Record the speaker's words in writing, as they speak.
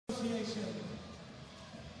association.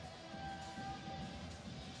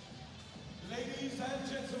 Ladies and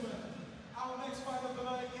gentlemen, our next fight of the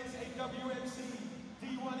night is a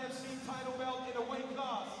WMC-D1 title belt in a weight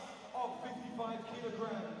class of 55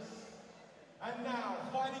 kilograms. And now,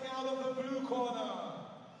 fighting out of the blue corner,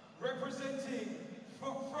 representing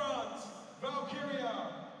from France, Valkyria,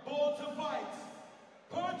 born to fight,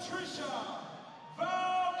 Patrizia,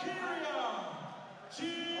 Valkyria,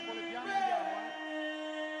 Gibelli.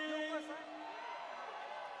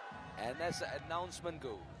 And as the announcement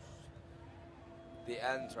goes, the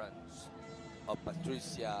entrance of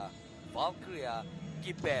Patrizia, Valkyria,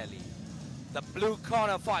 Gibelli, the blue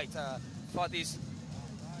corner fighter for this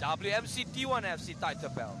WMC-D1 title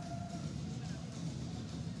belt.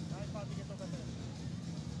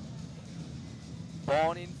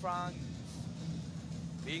 Born in France,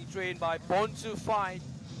 being trained by Born to Fight,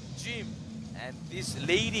 Jim, and this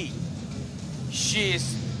lady, she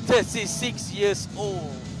is 36 years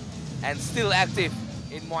old and still active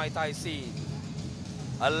in Muay Thai scene.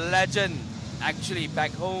 A legend, actually,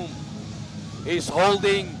 back home. Is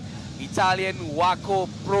holding Italian WACO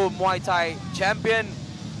Pro Muay Thai champion.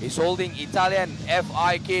 Is holding Italian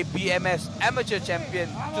FIK BMS Amateur Champion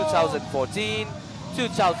 2014,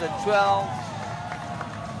 2012.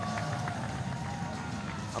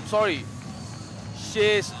 I'm sorry,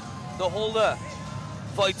 she's the holder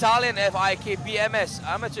for Italian FIK BMS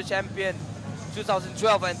Amateur Champion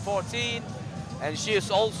 2012 and 14, and she is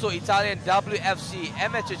also Italian WFC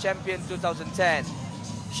Amateur Champion 2010.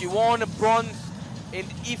 She won a bronze in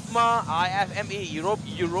IFMA IFME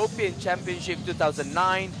European Championship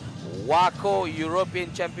 2009, WACO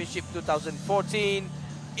European Championship 2014,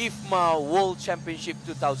 IFMA World Championship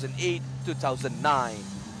 2008-2009.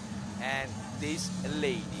 And this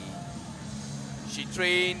lady, she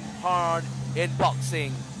trained hard in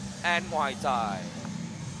boxing and Muay Thai.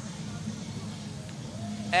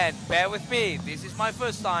 And bear with me, this is my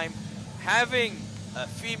first time having a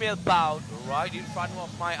female bout right in front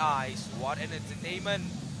of my eyes. What an entertainment,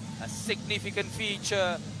 a significant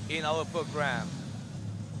feature in our program.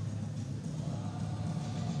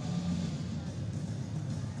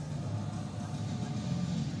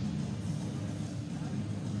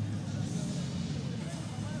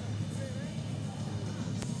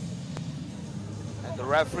 And the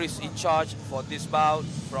referees in charge for this bout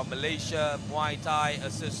from Malaysia Muay Thai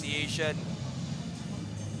Association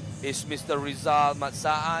is Mr. Rizal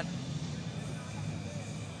Matsaat.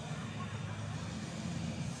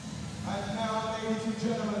 And now, ladies and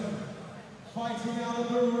gentlemen, fighting out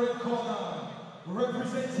of the red corner,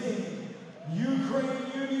 representing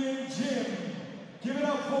Ukraine Union Gym, give it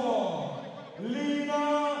up for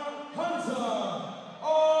Lena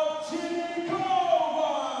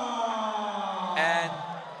Ovchynnikova. And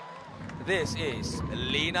this is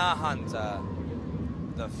Lena Hunter,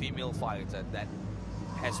 the female fighter that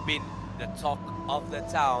has been the talk of the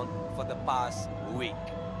town for the past week.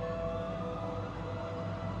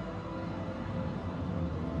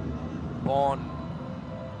 Born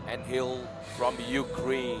and hailed from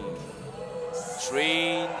Ukraine,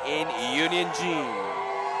 trained in Union Gym.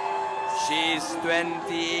 She is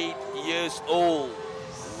 28 years old,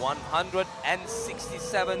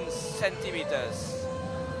 167 centimeters,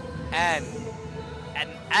 and an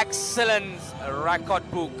excellent record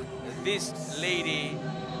book. This lady,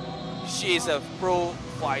 she is a pro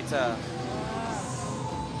fighter.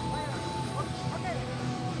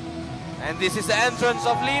 And this is the entrance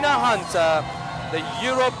of Lena Hunter, the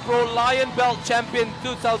Europe Pro Lion Belt Champion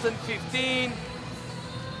 2015,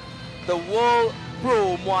 the World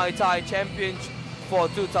Pro Muay Thai Champion for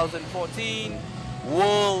 2014,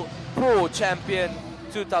 World Pro Champion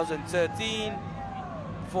 2013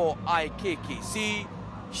 for IKKC.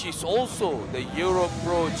 She's also the Europe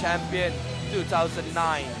Pro Champion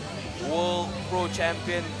 2009, World Pro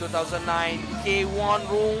Champion 2009 K1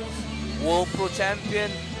 rules, World Pro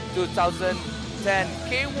Champion 2010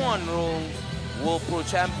 K1 rules, World Pro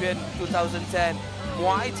Champion 2010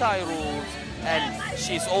 Muay Thai rules, and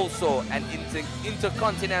she's also an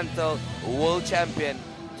Intercontinental World Champion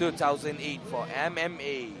 2008 for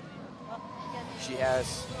MMA. She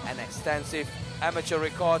has an extensive amateur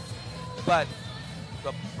record, but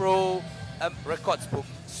the pro records book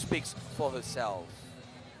speaks for herself.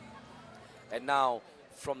 And now,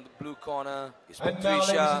 from the blue corner is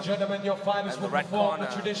Patrizia, and gentlemen, your fighters and the will red perform corner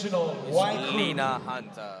the traditional is white crew. Lena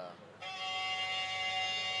Hunter.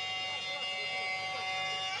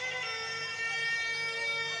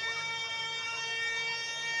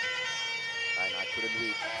 And I couldn't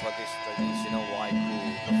wait for this traditional waiku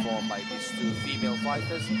performed by these two female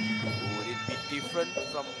fighters. Would it be different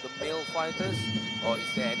from the male fighters? Or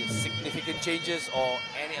is there any significant changes or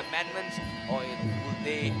any amendments? Or will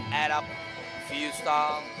they add up a few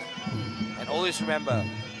styles? And always remember,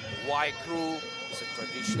 waiku is a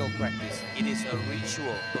traditional practice. It is a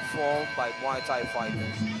ritual performed by Muay Thai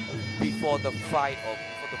fighters before the fight or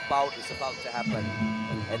before the bout is about to happen.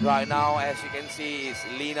 And right now, as you can see, is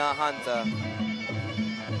Lena Hunter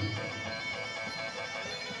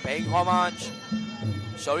paying homage,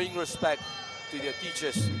 showing respect to their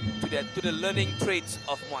teachers, to the learning traits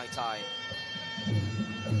of Muay Thai.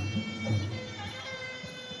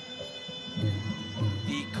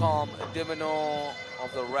 The calm demeanor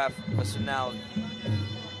of the ref personnel.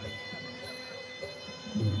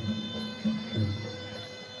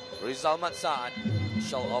 Rizal Matsad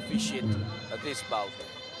shall officiate this bout.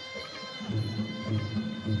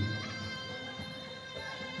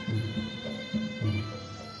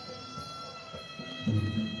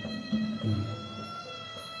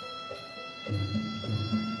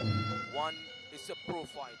 One is a pro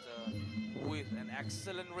fighter with an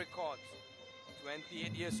excellent record.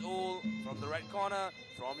 28 years old, from the red corner,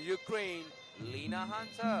 from Ukraine, Lena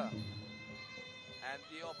Hunter. And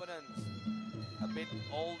the opponents, a bit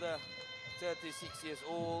older, 36 years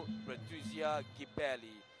old, Patrizia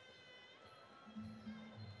Gibelli.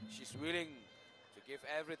 She's willing to give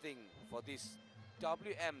everything for this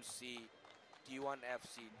WMC-D1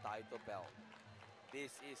 title belt.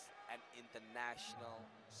 This is an international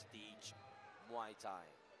stage Muay Thai.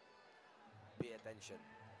 Pay attention.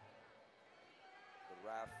 The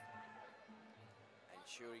ref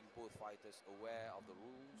ensuring both fighters aware of the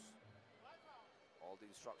rules, all the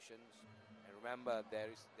instructions, and remember there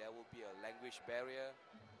will be a language barrier.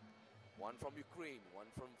 One from Ukraine, one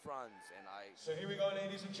from France, and So here we go,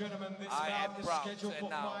 ladies and gentlemen. This I am bout is proud to scheduled for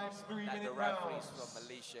 5 announce that the 3-minute referees rounds. from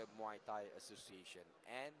Malaysia Muay Thai Association,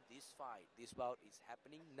 and this bout is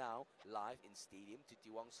happening now live in Stadium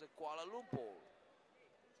Titiwangsa, Kuala Lumpur.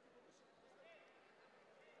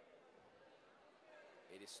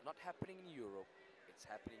 It is not happening in Europe, it's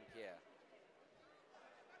happening here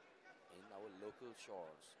in our local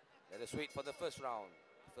shores. Let us wait for the first round.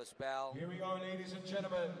 First bell. Here we go, ladies and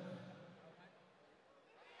gentlemen.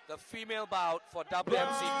 The female bout for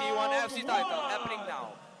WMC-D1 title happening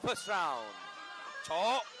now. First round.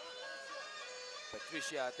 Chok.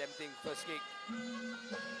 Patrizia attempting first kick.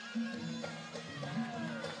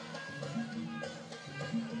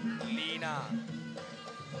 Lena.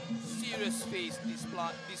 Serious face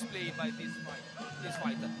displayed by this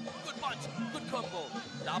fighter. Good punch, good combo.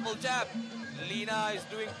 Double jab. Lena is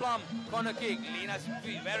doing plumb. Corner kick. Lena is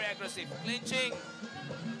very aggressive. Clinching.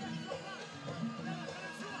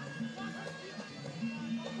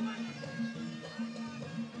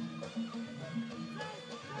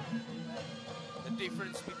 The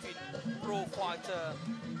difference between pro fighter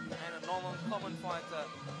and a normal common fighter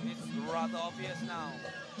is rather obvious now.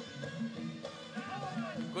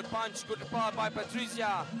 Good punch, good reply by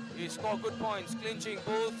Patrizia. He scored good points, clinching.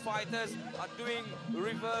 Both fighters are doing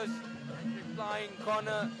reverse, replying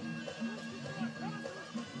corner.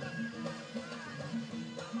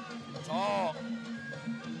 Oh.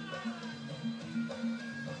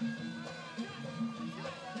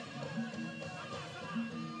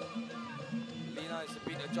 Lena is a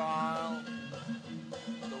bit agile.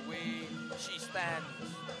 The way she stands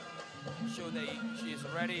shows that she is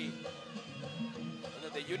ready.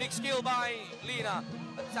 The unique skill by Lena,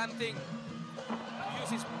 attempting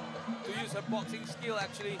to use her boxing skill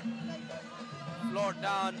actually. Floored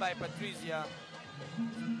down by Patrizia.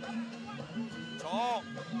 Oh.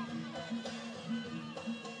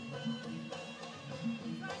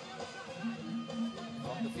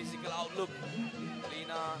 From the physical outlook,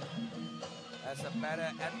 Lena has a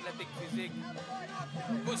better athletic physique.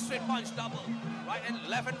 Good straight punch, double, right and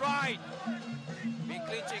left and right. Big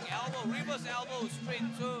clinching, elbow, reverse elbow,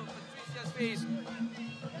 straight to Patrizia's face.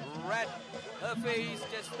 Red, her face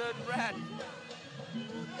just turned red.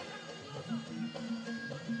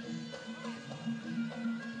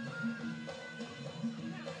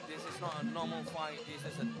 This is not a normal fight,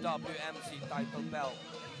 this is a WMC title belt.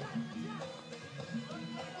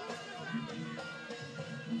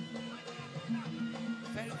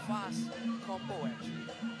 Very fast combo actually.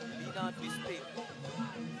 Lena displayed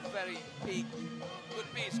very big.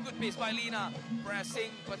 Good pace by Lena.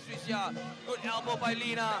 Pressing Patrizia. Good elbow by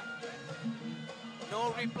Lena.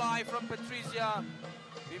 No reply from Patrizia.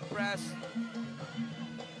 Impressed.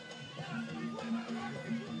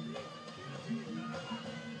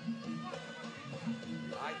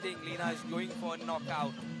 I think Lena is going for a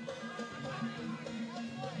knockout.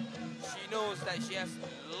 knows that she has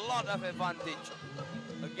a lot of advantage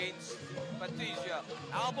against Patrizia.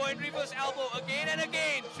 Elbow and reverse elbow again and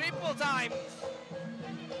again, triple times.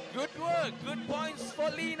 Good work, good points for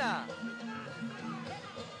Lena.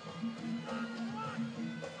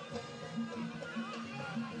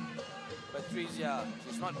 Patrizia,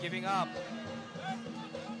 she's not giving up.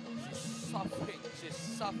 She's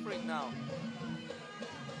suffering now.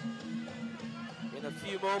 In a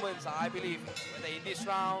few moments, I believe, whether in this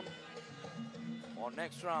round or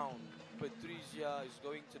next round, Patrizia is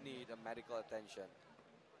going to need a medical attention.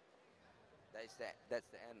 That's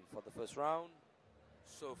the end for the first round.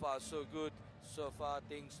 So far, so good. So far,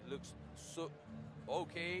 things look so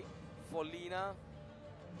okay for Lena.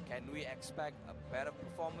 Can we expect a better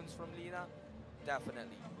performance from Lena?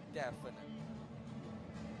 Definitely, definitely.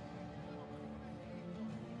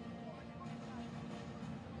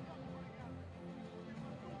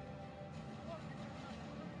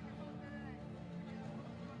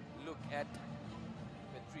 Look at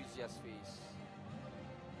Patrizia's face.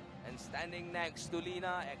 And standing next to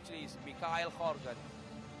Lena actually is Mikhail Horgan,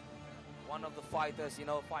 one of the fighters in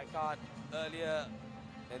our fight card earlier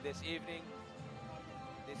in this evening.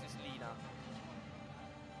 This is Lena.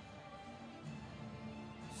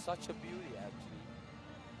 Such a beauty actually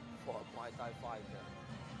for a Muay Thai fighter.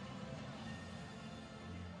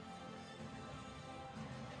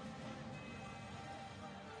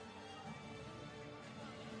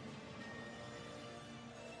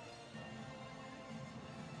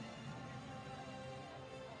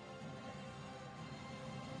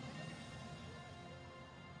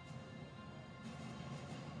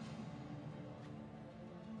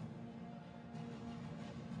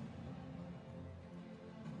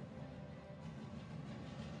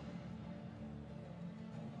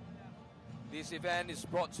 This event is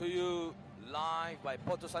brought to you live by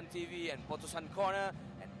Potosan TV and Potosan Corner,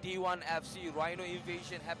 and D1 FC RHINO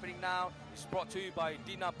Invasion happening now is brought to you by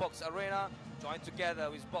Dina Box Arena, joined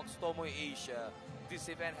together with Box Tomoe Asia. This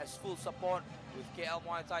event has full support with KL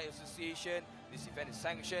Muay Thai Association. This event is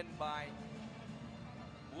sanctioned by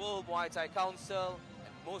World Muay Thai Council,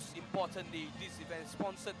 and most importantly, this event is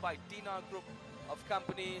sponsored by Dina Group of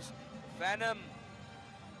Companies, Venom,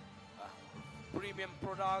 premium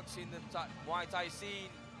products in the Muay Thai scene,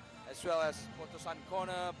 as well as Potosan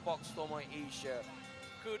Corner, Box Tomoe Asia.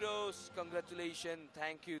 Kudos, congratulations,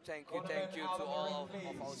 thank you to all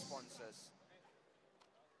of our sponsors.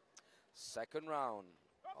 Second round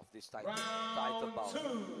of this title bout.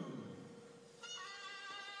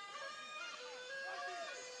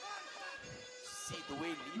 See the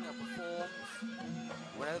way Lena performs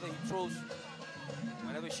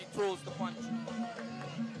whenever she throws the punch.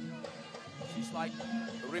 She's like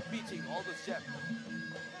repeating all the jab.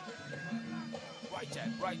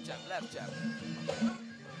 Right jab, left jab.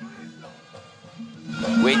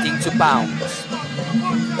 Waiting to bounce.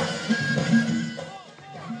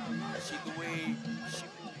 See the way she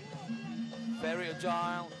moves. Very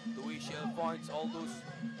agile, the way she avoids all those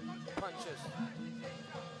punches.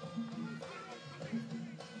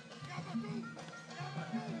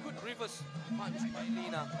 Good reverse punch by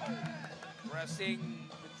Lena. Pressing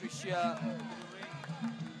Patrizia.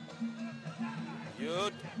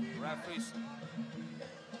 Good. Referees.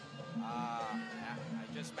 I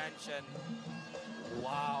just mentioned.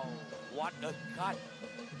 Wow, what a cut.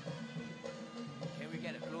 Can we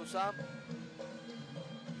get a close-up?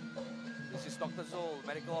 This is Dr. Zol,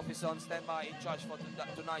 medical officer on standby in charge for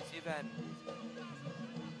tonight's event.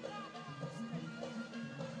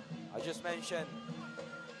 I just mentioned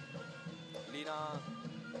Lena,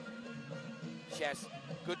 she has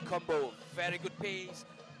good combo, very good pace,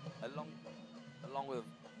 along with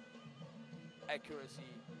accuracy.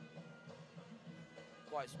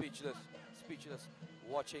 Quite speechless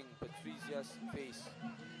watching Patrizia's face.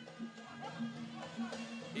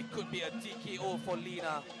 It could be a TKO for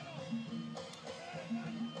Lena.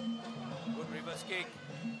 Good reverse kick.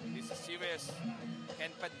 This is serious.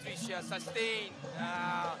 Can Patrizia sustain?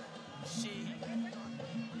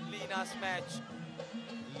 Lena's match.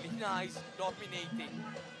 Lena is dominating.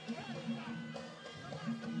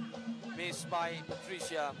 Missed by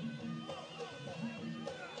Patrizia.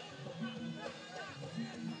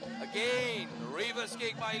 Again, reverse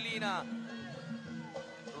kick by Lena.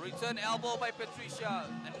 Return elbow by Patrizia.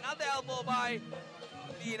 Another elbow by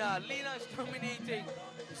Lena. Lena is dominating.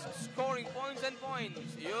 Scoring points and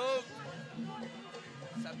points. Yo.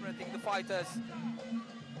 Separating the fighters.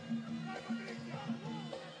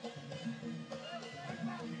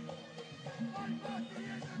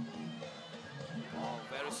 Oh,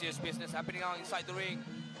 very serious business happening out inside the ring.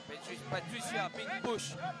 Patrizia being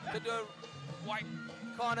pushed to the white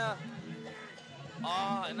corner.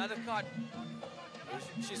 Ah, another cut.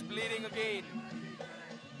 She's bleeding again.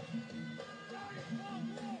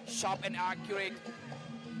 Sharp and accurate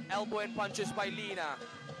elbow and punches by Lena.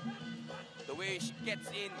 The way she gets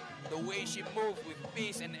in, the way she moves with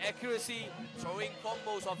pace and accuracy, throwing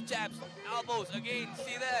combos of jabs, elbows again.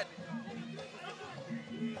 See that?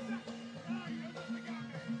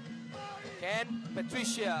 Can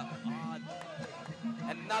Patrizia?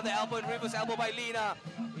 Another elbow and reverse elbow by Lena.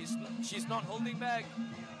 She's not holding back.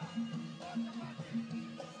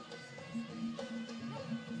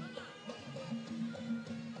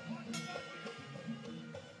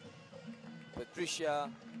 Patrizia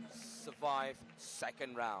survived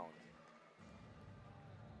second round.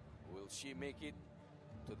 Will she make it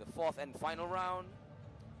to the fourth and final round?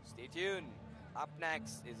 Stay tuned. Up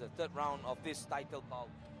next is the third round of this title bout.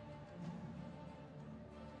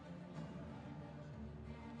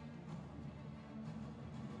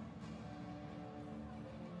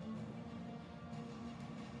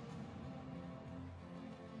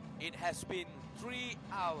 It has been 3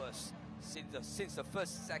 hours since the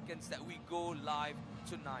first seconds that we go live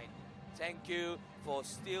tonight. Thank you for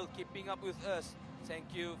still keeping up with us.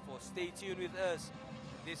 Thank you for stay tuned with us.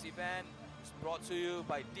 This event is brought to you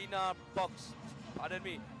by Dina Box. Pardon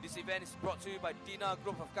me. This event is brought to you by Dina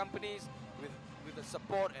Group of Companies with the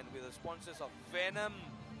support and with the sponsors of Venom,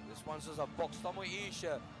 the sponsors of Box Tomoe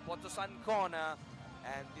Asia, Potosan Corner,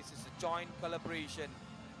 and this is a joint collaboration,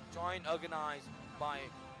 joint organized by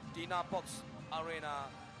Dina Box Arena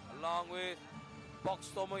along with Box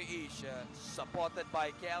Tomoe Asia, supported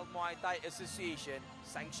by KL Muay Thai Association,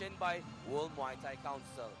 sanctioned by World Muay Thai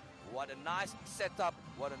Council. What a nice setup,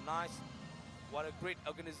 what a great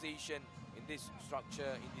organization in this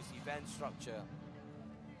structure, in this event structure.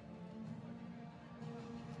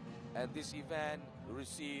 And this event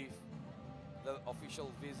received the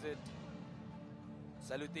official visit,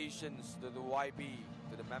 salutations to the YB,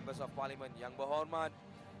 to the members of Parliament, Yang Berhormat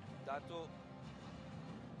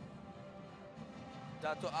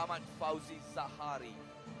Dato Ahmad Fauzi Zahari,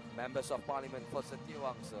 members of Parliament for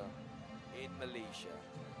Setiawangsa in Malaysia.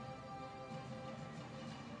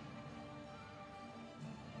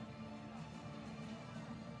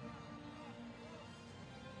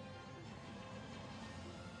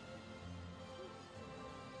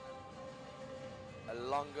 A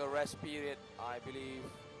longer rest period, I believe,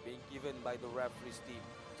 being given by the referees team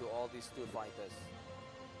to all these two fighters.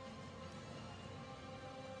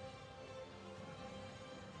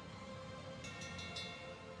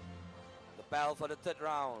 Bell for the third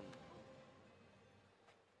round.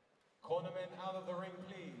 Cornermen out of the ring,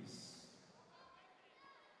 please.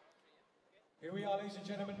 Here we are, ladies and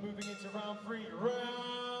gentlemen, moving into round 3.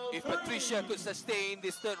 If Patrizia could sustain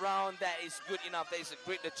this third round, that is good enough. That is a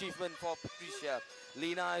great achievement for Patrizia.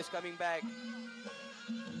 Lena is coming back.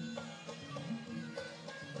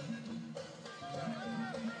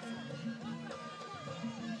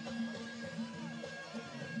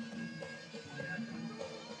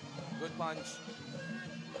 Good punch.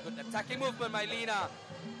 Good attacking movement by Lena.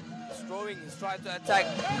 He's throwing, he's trying to attack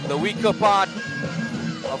the weaker part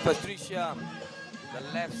of Patrizia. The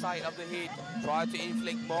left side of the head. Try to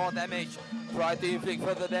inflict more damage. Try to inflict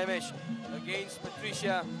further damage against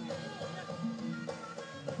Patrizia.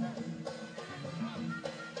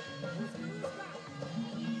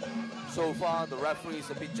 So far, the referee is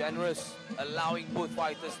a bit generous, allowing both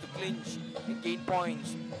fighters to clinch and gain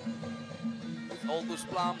points. All those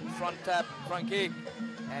plumb, front tap, front kick,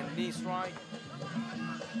 and knee strike.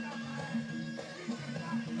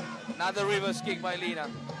 Another reverse kick by Lena.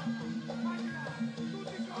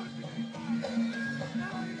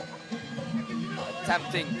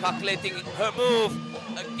 Attempting, calculating her move.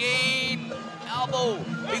 Again, elbow,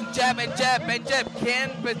 big jab and jab and jab. Can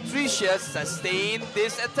Patrizia sustain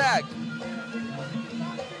this attack?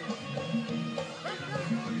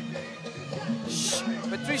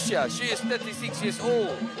 Patrizia, she is 36 years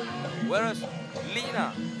old, whereas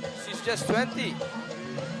Lena, she's just 28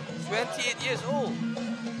 years old.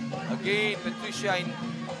 Again, Patrizia in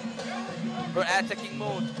her attacking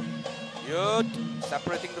mode. Good,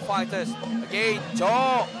 separating the fighters. Again,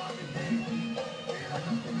 jaw.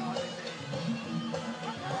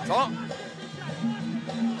 Jaw.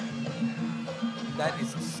 That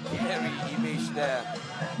is a scary image there.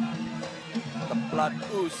 The blood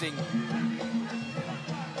oozing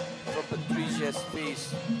from Patrizia's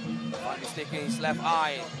face. He's taking his left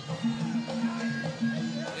eye.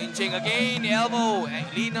 Clinching again, elbow. And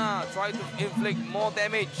Lena trying to inflict more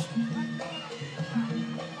damage.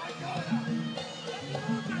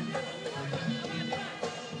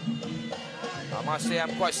 I must say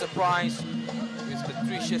I'm quite surprised with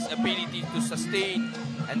Patrizia. Malaysia's ability to sustain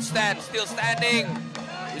and stand. Still standing.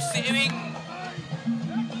 Receiving.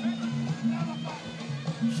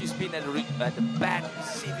 She's been at the bad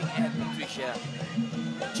receiving end, Patrizia.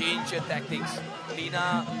 Change her tactics.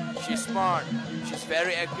 Lena, she's smart. She's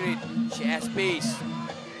very accurate. She has pace.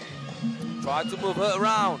 Try to move her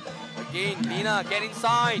around. Again, Lena, get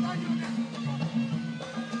inside.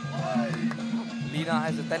 Lena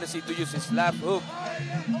has a tendency to use his left hook.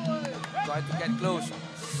 Try to get close.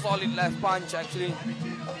 Solid left punch, actually.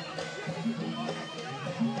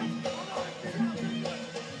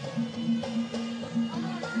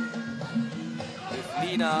 If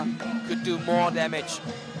Lena could do more damage,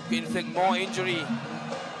 could inflict more injury.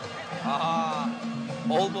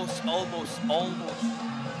 Almost.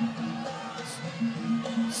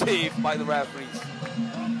 Saved by the referees.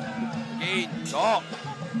 Again, chop.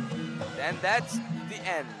 And that's the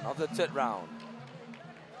end of the third round.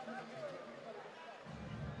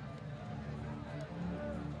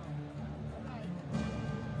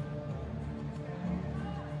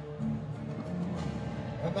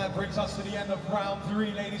 And that brings us to the end of round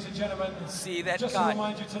 3, ladies and gentlemen. See that Just cut? to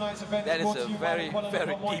remind you, tonight's event That is brought a to you very, by the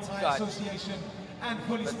very Muay deep Thai cut. Association and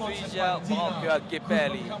fully sponsored Patrizia, by VALKYRIA,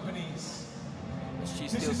 Gibelli. companies.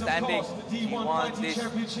 She's This still is, of standing. course, the She D1 won Mighty this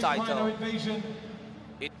Championship title. RHINO invasion.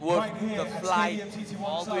 It worth Right here the at flight Stadium TT1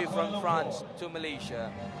 all the way South from Kuala Lumpur. France to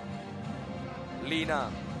Malaysia.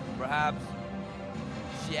 Lena, perhaps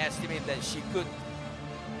she estimated that she could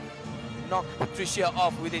knock Patrizia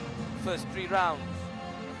off within first 3 rounds.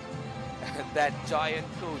 And that giant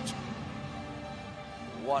coach,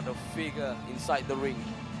 what a figure inside the ring.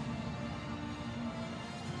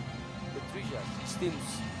 Patrizia, she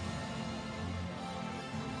seems,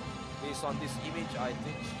 based on this image, I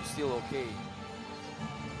think she's still okay.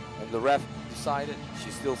 And the ref decided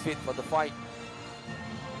she's still fit for the fight.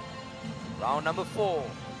 Round number 4,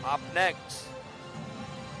 up next.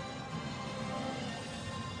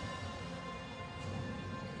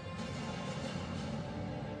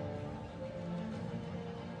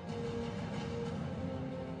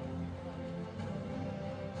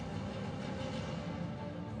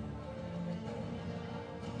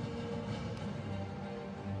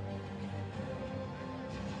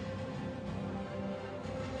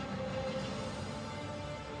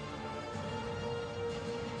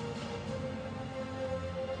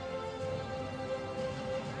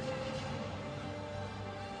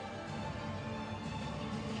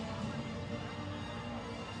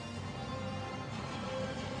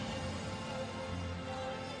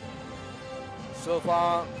 So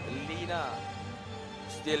far, Lena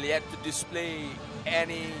still yet to display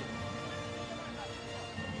any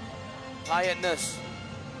tiredness.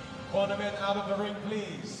 Cornermen out of the ring,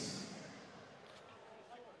 please.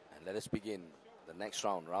 And let us begin the next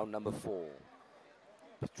round, round number 4.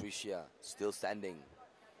 Patrizia still standing.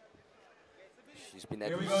 She's been at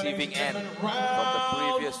the receiving end from the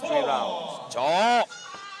previous 3 rounds. Chop!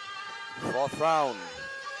 4th round.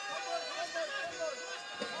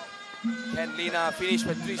 Can Lena finish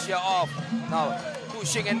Patrizia off? Now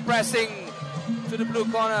pushing and pressing to the blue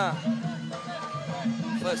corner.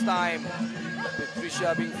 First time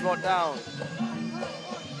Patrizia being brought down.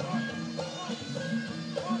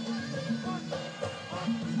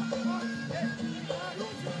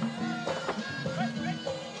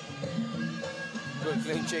 Good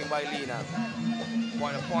clinching by Lena.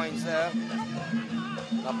 Point of points there.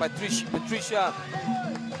 Now Patrizia,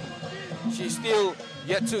 she's still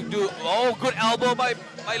yet to do. Oh, good elbow by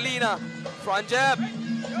Lena. Front jab.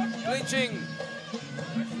 Clinching.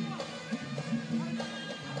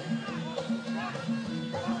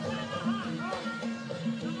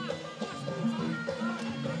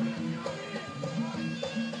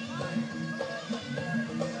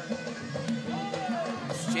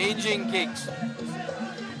 Changing kicks.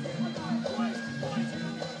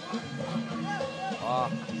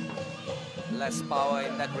 Less power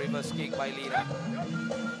in that reverse kick by Lena.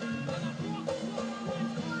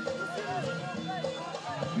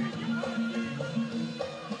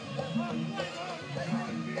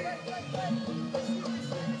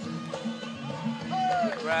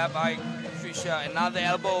 Good grab by Patrizia. Another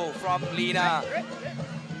elbow from Lena.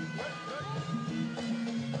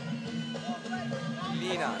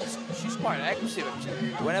 Lena, she's quite aggressive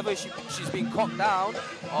actually. Whenever she's being caught down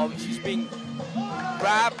or she's being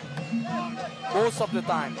grabbed, most of the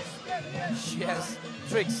time she has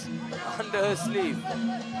tricks under her sleeve.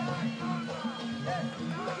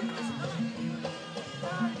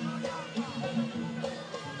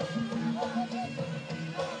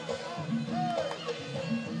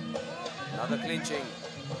 Another clinching.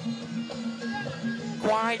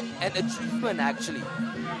 Quite an achievement actually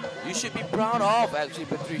you should be proud of, actually,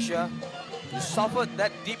 Patrizia. You suffered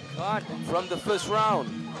that deep cut from the first round,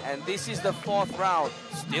 and this is the fourth round.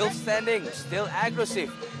 Still standing, still aggressive,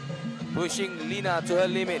 pushing Lena to her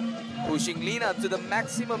limit, pushing Lena to the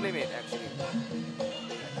maximum limit, actually.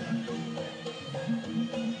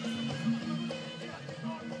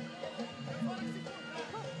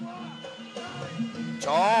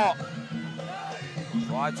 Chaw.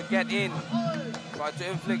 Try to get in. Try to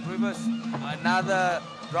inflict reverse. Another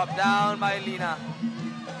drop down by Lena.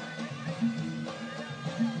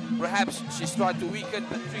 Perhaps she's trying to weaken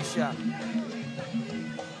Patrizia.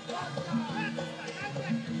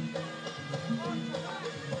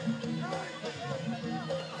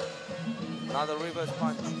 Another reverse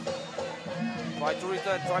punch. Try to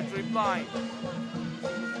return, try to reply.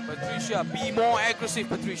 Patrizia, be more aggressive,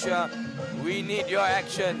 Patrizia. We need your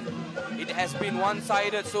action. It has been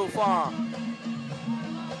one-sided so far.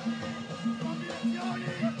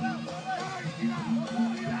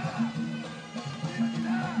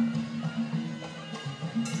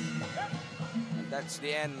 And that's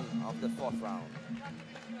the end of the fourth round.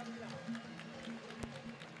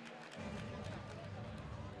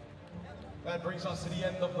 That brings us to the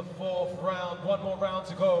end of the fourth round. One more round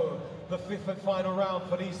to go. The fifth and final round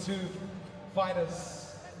for these two fighters.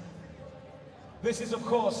 This is, of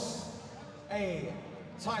course, a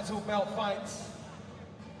title belt fight.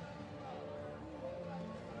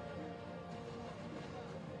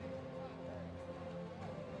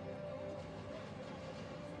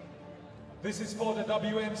 This is for the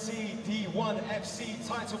WMC-D1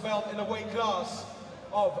 title belt in a weight class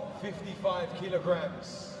of 55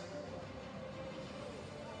 kilograms.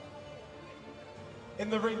 In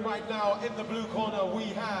the ring right now, in the blue corner, we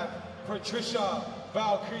have Patrizia,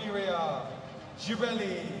 VALKYRIA,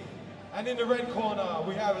 Gibelli. And in the red corner,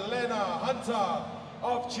 we have Lena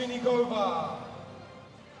Ovchynnikova.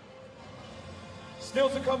 Still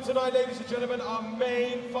to come tonight, ladies and gentlemen, our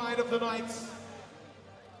main fight of the night,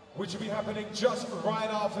 which will be happening just right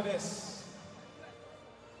after this.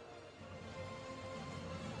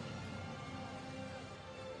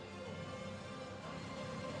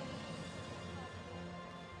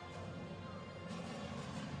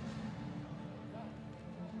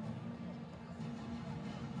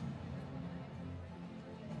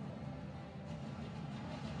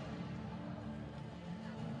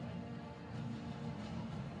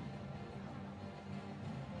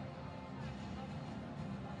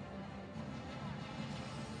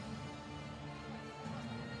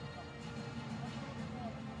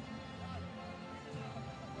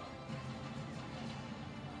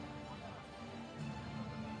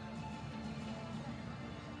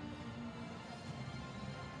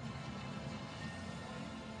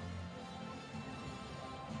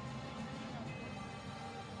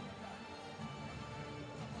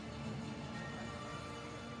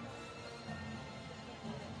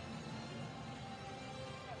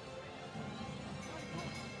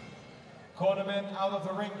 Cornermen out of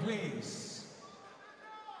the ring, please.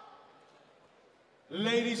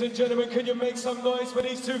 Ladies and gentlemen, can you make some noise for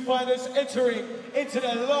these two fighters entering into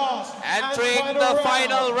their last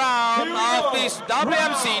final round of this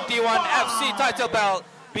WMC-D1 title belt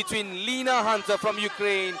between Lena Hunter from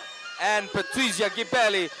Ukraine and Patrizia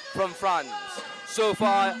Gibelli from France. So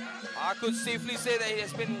far, I could safely say that it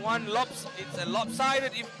has been it's a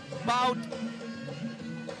lopsided bout.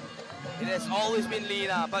 It has always been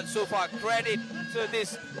Lena, but so far, credit to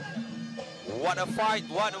this. What a fight,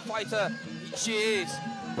 what a fighter she is.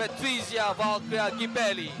 Patrizia VALKYRIA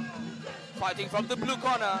Gibelli, fighting from the blue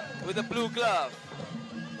corner with a blue glove.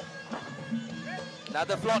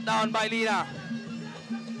 Another float down by Lena.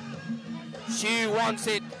 She wants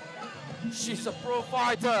it. She's a pro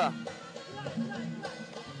fighter.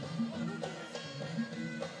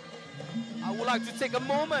 I would like to take a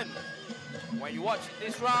moment. When you watch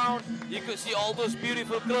this round, you could see all those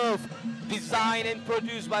beautiful gloves designed and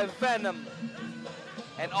produced by Venom.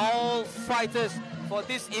 And all fighters for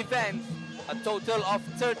this event, a total of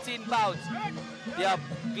 13 bouts, their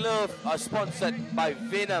gloves are sponsored by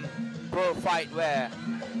Venom Pro Fightwear.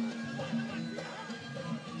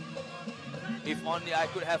 If only I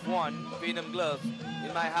could have one Venom gloves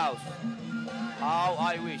in my house. How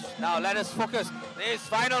I wish. Now let us focus this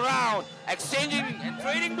final round. Exchanging and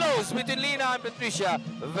trading blows between Lena and Patrizia.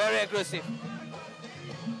 Very aggressive.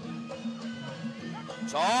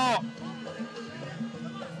 So,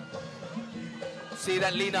 see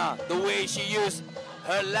that Lena, the way she used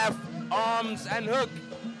her left arms and hook.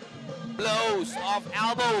 Blows of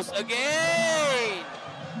elbows again.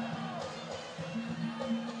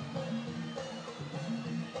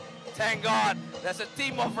 Thank God, there's a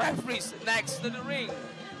team of referees next to the ring.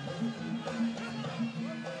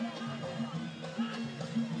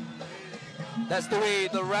 That's the way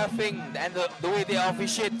the reffing and the way they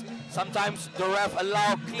officiate. Sometimes the ref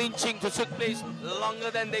allow clinching to take place longer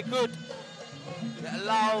than they could. They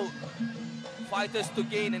allow fighters to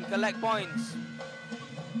gain and collect points.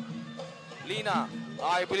 Lena,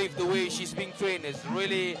 I believe the way she's being trained is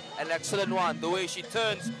really an excellent one. The way she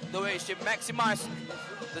turns, the way she maximizes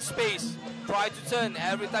the space, try to turn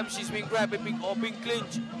every time she's being grabbed or being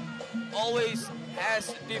clinched. Always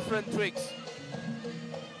has different tricks.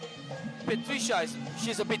 Patrizia,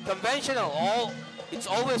 she's a bit conventional. It's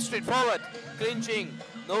always straightforward. Clinching,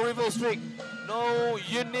 no reverse trick, no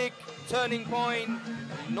unique turning point,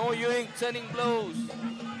 no unique turning blows.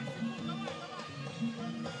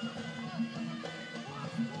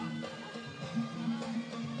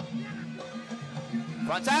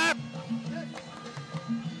 Front tap!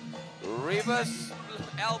 Reverse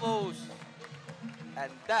elbows.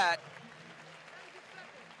 And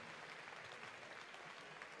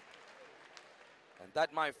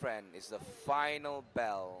that, my friend, is the final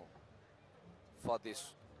bell for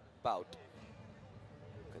this bout.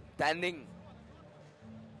 Contending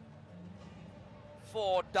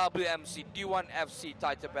for WMC-D1 FC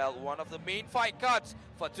title belt, one of the main fight cards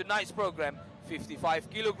for tonight's program, 55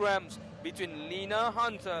 kilograms between Lena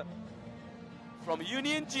Hunter from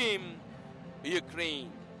Union Gym, Ukraine.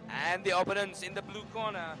 And the opponents in the blue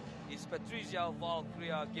corner is Patrizia,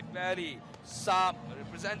 VALKYRIA, Gibelli,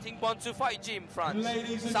 representing Bonsu Fight Gym, France.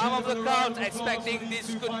 Some of the crowd expecting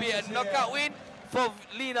this could be a knockout win for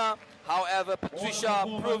Lena. However,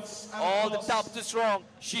 Patrizia proved all the doubters wrong.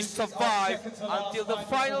 She survived until the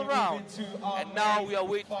final round. And now we are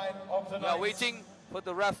waiting for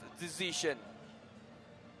the ref decision.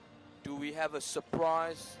 Do we have a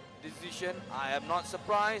surprise decision? I am not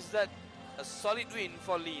surprised that a solid win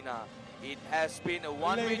for Lena. It has been a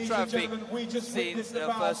one-way traffic since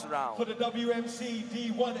the first round. For the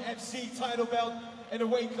WMC-D1 FC title belt in a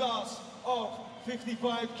weight class of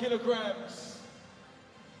 55 kilograms.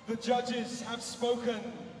 The judges have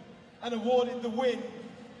spoken and awarded the win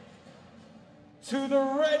to the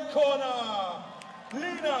red corner,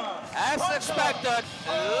 Lena. As expected,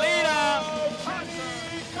 Lena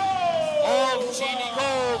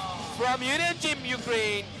Ovchynnikova from Union Gym,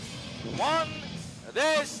 Ukraine, won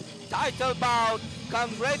this title bout.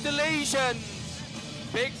 Congratulations!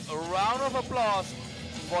 Big round of applause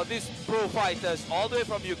for these pro fighters all the way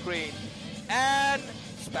from Ukraine. And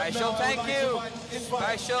special thank you,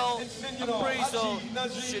 special appraisal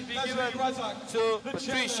should be given to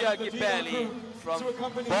Patrizia Gibelli from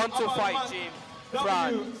Bonsu Fight Gym,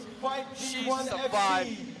 France. She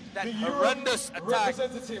survived that horrendous attack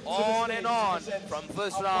on and on from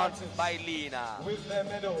first round by Lena.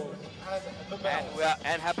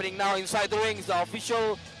 And happening now inside the rings, the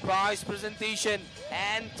official prize presentation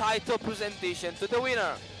and title presentation to the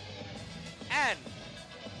winner. And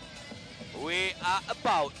we are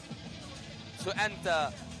about to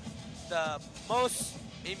enter the most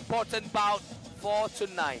important bout for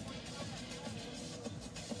tonight.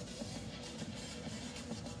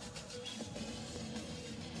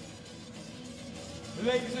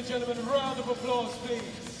 Ladies and gentlemen, a round of applause,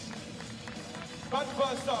 please. But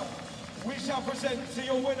first up, we shall present to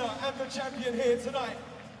your winner and the champion here tonight,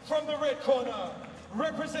 from the red corner,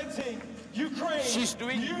 representing Ukraine. She's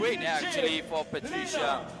doing great actually for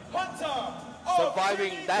Patrizia. Hunter,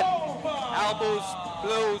 surviving that elbows,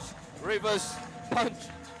 blows, reverse punch.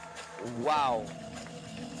 Wow.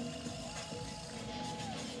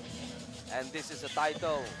 And this is a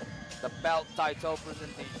title, the belt title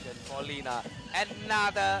presentation for Lena.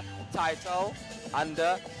 Another title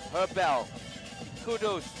under her belt.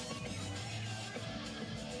 Kudos.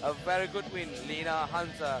 A very good win, Lena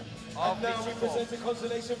Hunter. And now we present the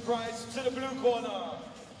consolation prize to the blue corner.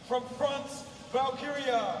 From France,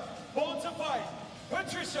 VALKYRIA. Born to fight,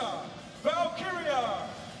 Patrizia, VALKYRIA,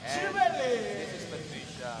 Gibelli. This is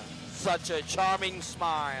Patrizia. Such a charming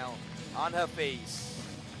smile on her face.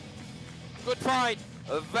 Good fight,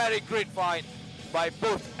 a very great fight by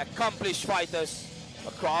both accomplished fighters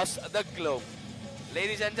across the globe.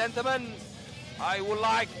 Ladies and gentlemen, I would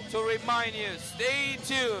like to remind you, stay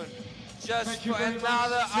tuned just for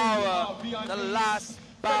another hour, the last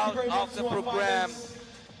bout of the program.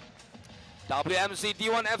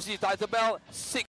 WMC-D1 FC title belt, 6